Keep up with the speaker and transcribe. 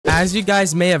As you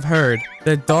guys may have heard,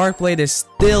 the Dark Blade is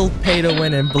still pay to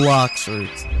win in Blox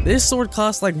routes. This sword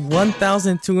costs like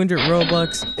 1,200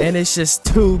 Robux and it's just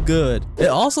too good. It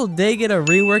also did get a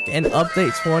rework in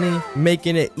update 20,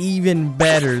 making it even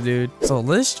better, dude. So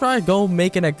let's try go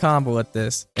making a combo with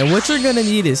this. And what you're gonna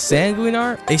need is Sanguine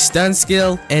Art, a stun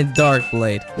skill, and Dark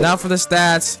Blade. Now for the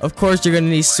stats, of course you're gonna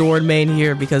need Sword Main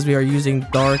here because we are using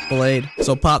Dark Blade.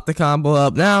 So pop the combo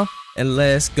up now and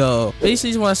let's go.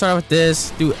 Basically you just want to start with this,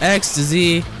 do X to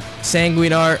Z,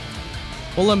 Sanguine Art,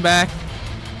 pull him back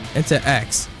into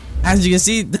X. As you can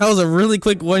see, that was a really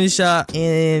quick one shot.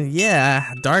 And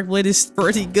yeah, Dark Blade is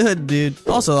pretty good, dude.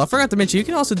 Also, I forgot to mention, you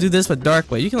can also do this with Dark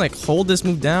Blade. You can like hold this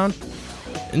move down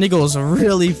and it goes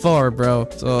really far, bro.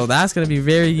 So that's gonna be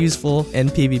very useful in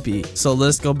PvP. So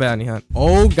let's go bounty hunt.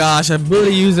 Oh gosh, a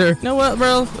booty user. You know what,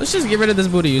 bro? Let's just get rid of this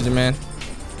booty user, man.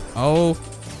 Oh,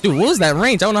 dude, what was that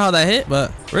range? I don't know how that hit,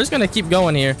 but we're just gonna keep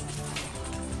going here.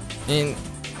 And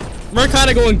we're kind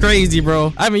of going crazy,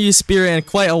 bro. I haven't used Spirit in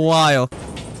quite a while.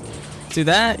 See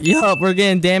that? Yup, we're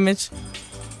getting damage.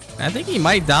 I think he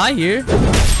might die here.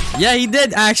 Yeah, he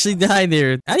did actually die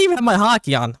there. I didn't even have my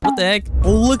hockey on. What the heck?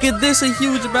 Oh, look at this. A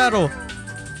huge battle.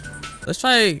 Let's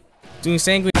try doing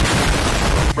Sanguine.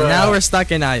 Now we're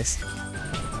stuck in ice.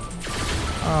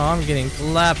 Oh, I'm getting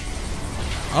clapped.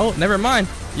 Oh, never mind.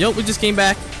 Yup, we just came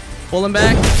back. Pulling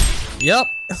back. Yup.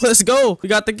 Let's go. We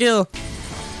got the kill.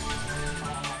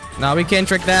 Nah, we can't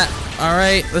trick that.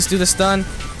 Alright, let's do the stun.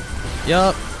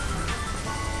 Yup.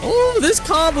 Oh, this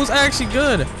combo's actually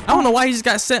good. I don't know why he just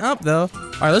got sent up, though.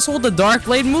 Alright, let's hold the Dark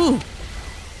Blade move.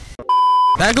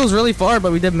 That goes really far,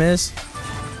 but we did miss.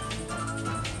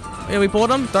 Yeah, we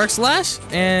pulled him. Dark Slash.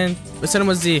 And we sent him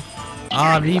with Z.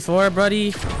 Ah, V4,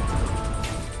 buddy.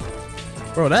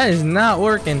 Bro, that is not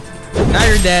working. Now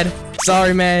you're dead.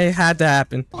 Sorry, man. It had to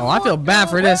happen. Oh, I feel bad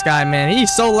for this guy, man.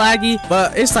 He's so laggy.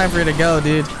 But it's time for you to go,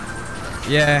 dude.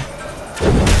 Yeah.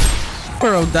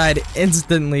 Bro died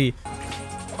instantly.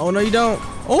 Oh, no, you don't.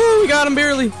 Oh, we got him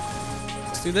barely.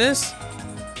 Let's do this.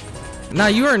 Nah,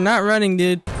 you are not running,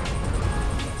 dude.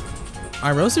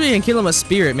 Alright, bro. Let's see if we can kill him with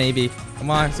Spirit, maybe. Come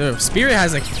on. So, Spirit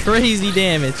has a crazy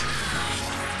damage.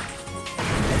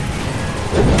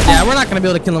 Yeah, we're not gonna be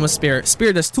able to kill him with Spirit.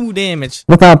 Spirit does 2 damage.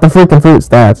 Without the freaking fruit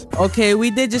stats. Okay, we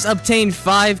did just obtain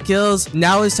 5 kills.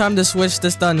 Now it's time to switch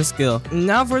the stun skill.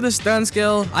 Now for the stun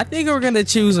skill, I think we're gonna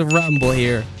choose a Rumble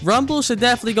here. Rumble should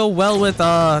definitely go well with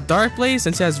Dark Blade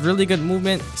since it has really good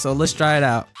movement. So let's try it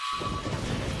out.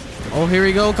 Oh, here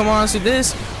we go. Come on, let's do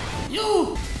this.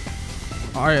 Yo.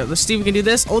 Alright, let's see if we can do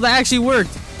this. Oh, that actually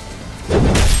worked.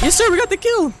 Yes, sir, we got the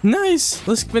kill. Nice.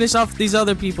 Let's finish off these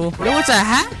other people. Yo, it's a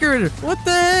hacker. What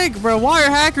the heck, bro? Why are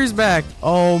hackers back?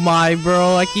 Oh, my,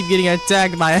 bro. I keep getting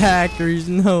attacked by hackers.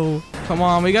 No. Come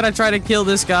on. We got to try to kill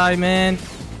this guy, man.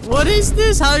 What is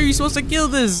this? How are you supposed to kill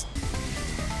this?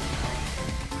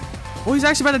 Oh, he's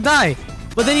actually about to die.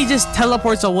 But then he just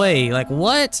teleports away. Like,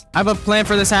 what? I have a plan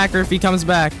for this hacker if he comes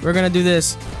back. We're going to do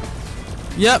this.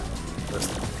 Yep.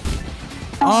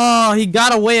 Oh, he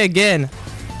got away again.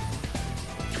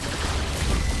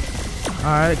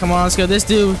 Alright, come on, let's kill this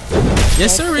dude.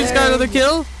 Yes, sir, we just got another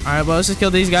kill. Alright, well, let's just kill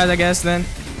these guys, I guess, then.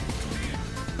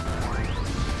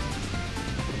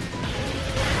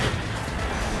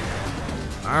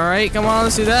 Alright, come on,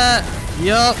 let's do that.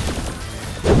 Yup.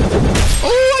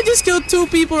 Oh, I just killed 2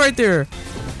 people right there.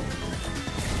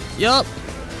 Yup.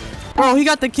 Bro, he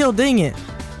got the kill, dang it.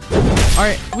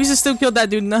 Alright, we just still killed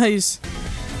that dude, nice.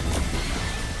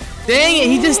 Dang it,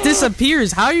 he just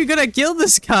disappears. How are you gonna kill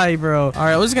this guy, bro? All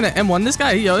right, we're just gonna M1 this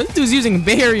guy. Yo, this dude's using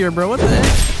barrier, bro. What the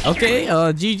heck? Okay,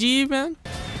 GG, man.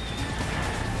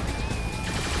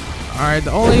 All right,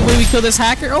 the only way we kill this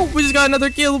hacker. Oh, we just got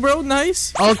another kill, bro.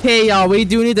 Nice. Okay, y'all, we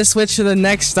do need to switch to the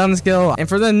next stun skill. And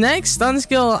for the next stun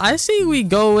skill, I say we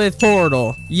go with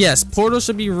Portal. Yes, Portal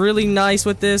should be really nice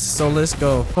with this. So let's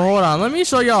go. But hold on, let me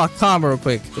show y'all a combo real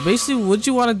quick. So basically, what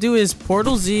you want to do is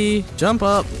Portal Z, jump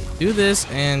up, do this,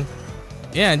 and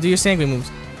yeah, do your Sanguine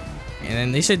moves. And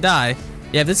then they should die.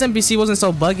 Yeah, if this NPC wasn't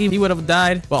so buggy, he would have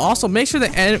died. But also, make sure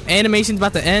the animation's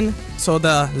about to end so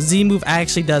the Z move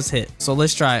actually does hit. So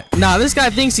let's try it. Nah, this guy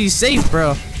thinks he's safe,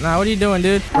 bro. Nah, what are you doing,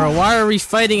 dude? Bro, why are we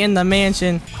fighting in the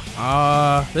mansion?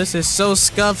 This is so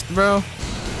scuffed, bro.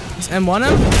 Let's M1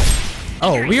 him.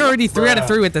 Oh, we already 3 out of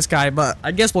 3 with this guy, but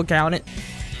I guess we'll count it.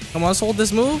 Come on, let's hold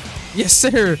this move. Yes,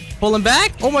 sir. Pull him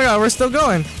back. Oh my god, we're still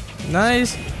going.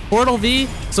 Nice. Portal V,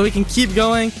 so we can keep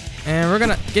going. And we're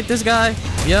gonna get this guy.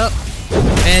 Yup.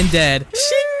 And dead.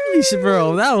 Sheesh,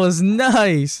 bro. That was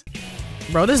nice.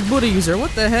 Bro, this booty user.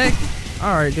 What the heck?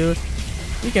 Alright, dude.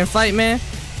 You can fight, man.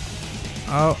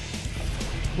 Oh.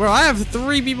 Bro, I have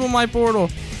 3 people in my portal.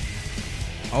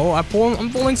 Oh, I'm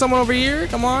pulling someone over here.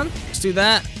 Come on. Let's do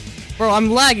that. Bro, I'm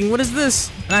lagging. What is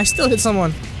this? And I still hit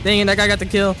someone. Dang it, that guy got the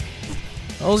kill.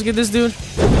 Oh, let's get this dude.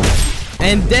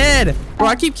 And dead. Bro,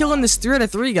 I keep killing this 3 out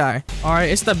of 3 guy. Alright,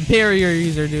 it's the barrier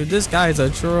user, dude. This guy is a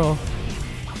troll.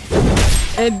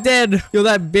 And dead. Yo,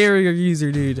 that barrier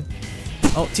user, dude.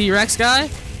 Oh, T-Rex guy.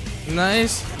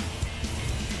 Nice.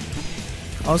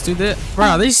 Oh, let's do this.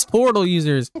 Bro, these portal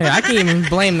users. Hey, I can't even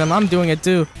blame them. I'm doing it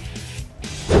too.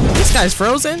 This guy's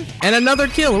frozen. And another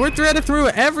kill. We're 3 out of 3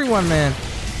 with everyone, man.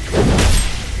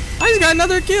 I just got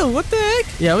another kill. What the heck?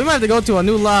 Yeah, we might have to go to a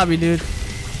new lobby, dude.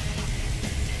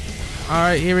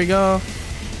 Alright, here we go.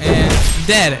 And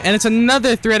dead. And it's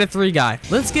another 3 out of 3 guy.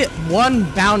 Let's get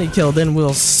 1 bounty kill, then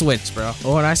we'll switch, bro.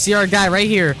 Oh, and I see our guy right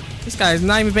here. This guy is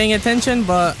not even paying attention,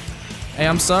 but hey,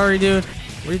 I'm sorry, dude.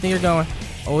 Where do you think you're going?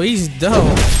 Oh, he's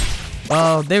dope.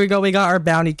 Oh, there we go. We got our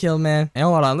bounty kill, man. And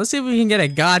hold on. Let's see if we can get a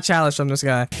god chalice from this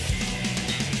guy.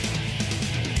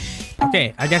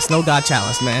 Okay, I guess no god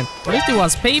chalice, man. But this dude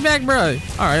wants payback, bro.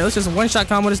 Alright, let's just one-shot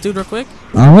combo this dude real quick.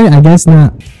 Alright, I guess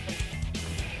not.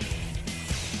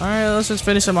 Alright, let's just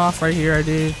finish him off right here,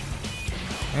 dude.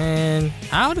 And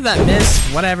how did that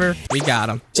miss? Whatever. We got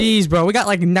him. Jeez, bro. We got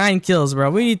like 9 kills, bro.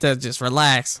 We need to just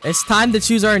relax. It's time to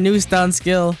choose our new stun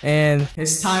skill. And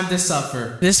it's time to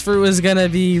suffer. This fruit is gonna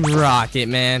be rocket,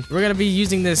 man. We're gonna be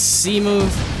using this C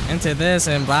move into this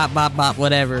and blah, blah, blah,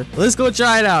 whatever. Let's go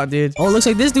try it out, dude. Oh, looks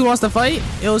like this dude wants to fight.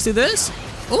 Yo, let's do this.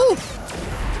 Ooh.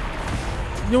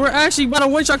 Yo, we're actually about to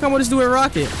one-shot combo this dude with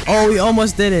rocket. Oh, we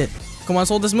almost did it. Come on, let's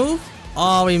hold this move.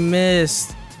 Oh, we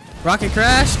missed. Rocket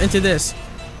crash into this.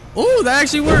 Oh, that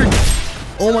actually worked.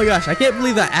 Oh my gosh, I can't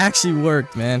believe that actually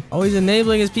worked, man. Oh, he's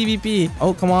enabling his PvP.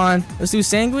 Oh, come on. Let's do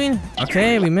sanguine.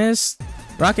 Okay, we missed.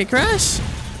 Rocket crash.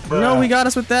 No, we got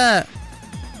us with that.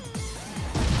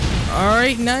 All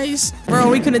right, nice. Bro,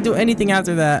 we couldn't do anything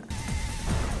after that.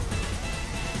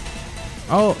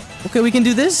 Oh, okay, we can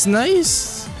do this.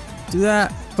 Nice. Do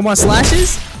that. Come on,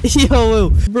 slashes. Yo,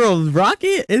 bro,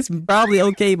 rocket is probably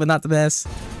okay, but not the best.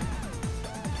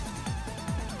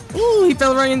 Ooh, he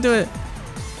fell right into it.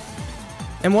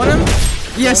 And won him?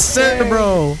 Yes, sir,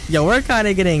 bro. Yo, we're kind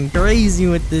of getting crazy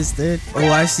with this, dude.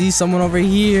 Oh, I see someone over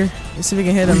here. Let's see if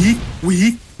we can hit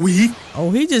him.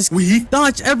 Oh, he just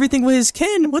dodged everything with his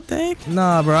kin. What the heck?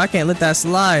 Nah, bro, I can't let that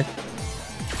slide.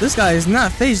 This guy is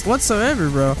not phased whatsoever,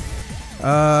 bro.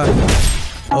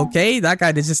 Okay, that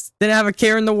guy just didn't have a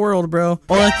care in the world, bro.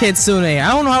 Oh, a kitsune.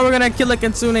 I don't know how we're gonna kill a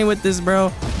kitsune with this,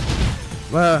 bro.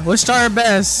 Let's try our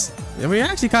best. We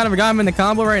actually kind of got him in the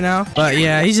combo right now. But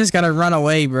yeah, he's just gonna run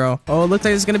away, bro. Oh, it looks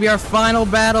like it's gonna be our final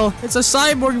battle. It's a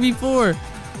cyborg V4.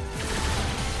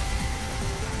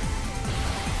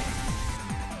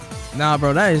 Nah,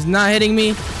 bro, that is not hitting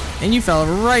me. And you fell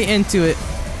right into it.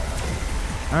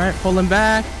 Alright, pull him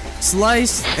back.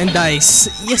 Slice and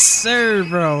dice. Yes, sir,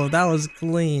 bro. That was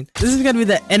clean. This is gonna be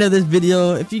the end of this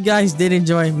video. If you guys did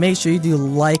enjoy, make sure you do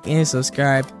like and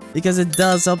subscribe, because it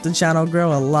does help the channel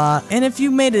grow a lot. And if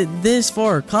you made it this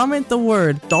far, comment the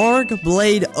word Dark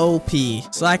Blade OP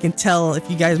so I can tell if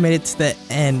you guys made it to the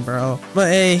end, bro. But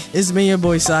hey, it's me, your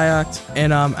boy Syoct,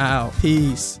 and I'm out.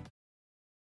 Peace.